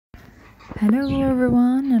Hello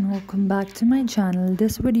everyone and welcome back to my channel.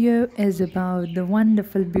 This video is about the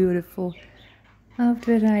wonderful beautiful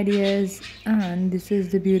outfit ideas, and this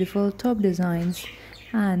is the beautiful top designs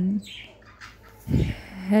and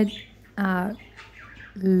head out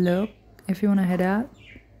look. If you want to head out,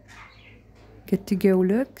 get to go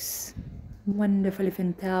looks, wonderfully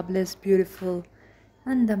fantabulous, beautiful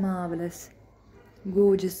and the marvelous,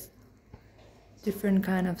 gorgeous, different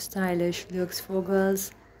kind of stylish looks for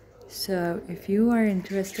girls. So if you are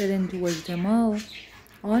interested in towards them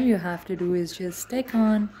all you have to do is just stick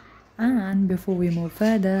on. And before we move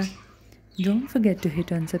further, don't forget to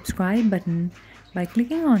hit on subscribe button. By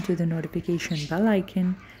clicking onto the notification bell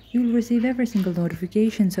icon, you'll receive every single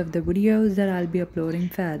notifications of the videos that I'll be uploading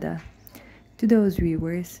further. To those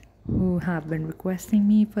viewers who have been requesting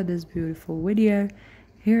me for this beautiful video,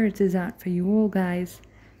 here it is out for you all guys.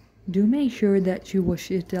 Do make sure that you watch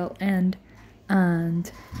it till end and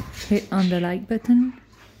hit on the like button.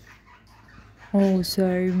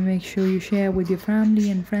 Also make sure you share with your family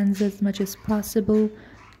and friends as much as possible.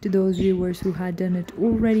 To those viewers who had done it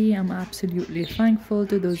already, I'm absolutely thankful.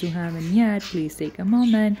 To those who haven't yet, please take a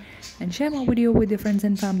moment and share my video with your friends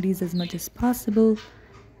and families as much as possible.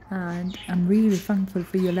 And I'm really thankful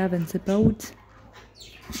for your love and support.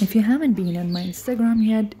 If you haven't been on my Instagram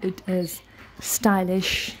yet, it is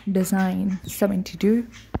stylish design 72,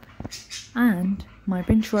 and my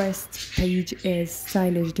Pinterest page is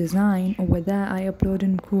stylish design. Over there I upload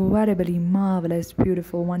incredibly marvelous,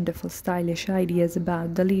 beautiful, wonderful, stylish ideas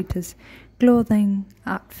about the latest clothing,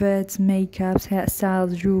 outfits, makeups,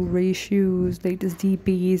 hairstyles, jewelry, shoes, latest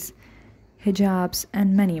DPs, hijabs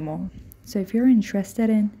and many more. So if you're interested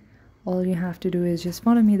in, all you have to do is just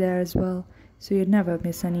follow me there as well, so you'd never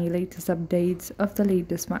miss any latest updates of the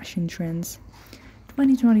latest fashion trends.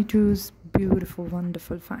 2022's beautiful,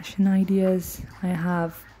 wonderful fashion ideas, I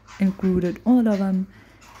have included all of them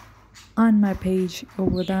on my page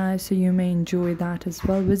over there, so you may enjoy that as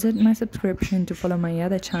well. Visit my subscription to follow my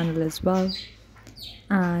other channel as well,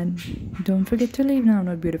 and don't forget to leave down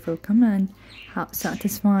a beautiful comment how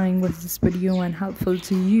satisfying was this video and helpful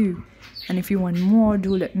to you. And if you want more,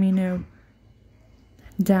 do let me know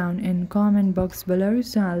down in comment box below,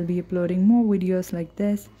 so I'll be uploading more videos like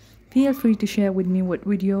this. Feel free to share with me what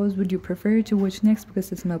videos would you prefer to watch next, because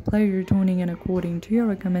it's my pleasure tuning in according to your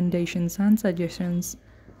recommendations and suggestions.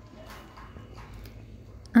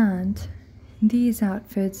 And these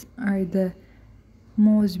outfits are the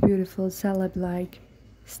most beautiful celeb-like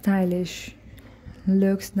stylish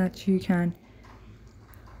looks that you can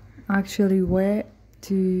actually wear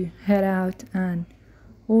to head out, and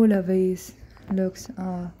all of these looks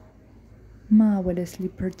are marvelously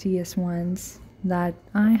prettiest ones that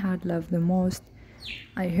I had loved the most.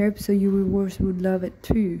 I hope so you viewers would love it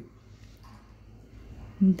too.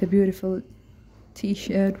 The beautiful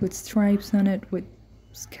t-shirt with stripes on it with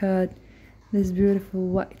skirt, this beautiful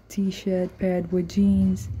white t-shirt paired with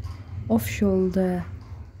jeans, off shoulder,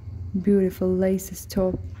 beautiful laces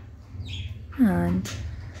top and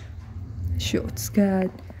short skirt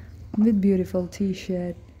with beautiful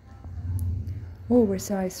t-shirt,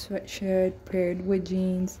 oversized sweatshirt paired with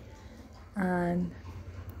jeans, and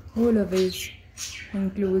all of this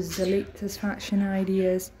includes the latest fashion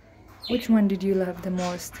ideas. Which one did you love the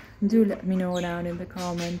most? Do let me know down in the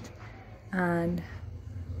comment, and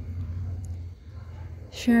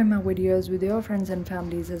share my videos with your friends and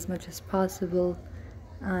families as much as possible,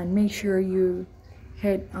 and make sure you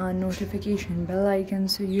hit on notification bell icon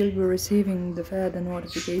so you'll be receiving the further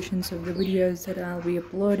notifications of the videos that I'll be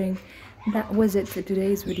uploading. That was it for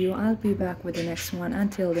today's video. I'll be back with the next one.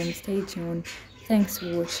 Until then, stay tuned. Thanks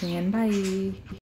for watching and bye.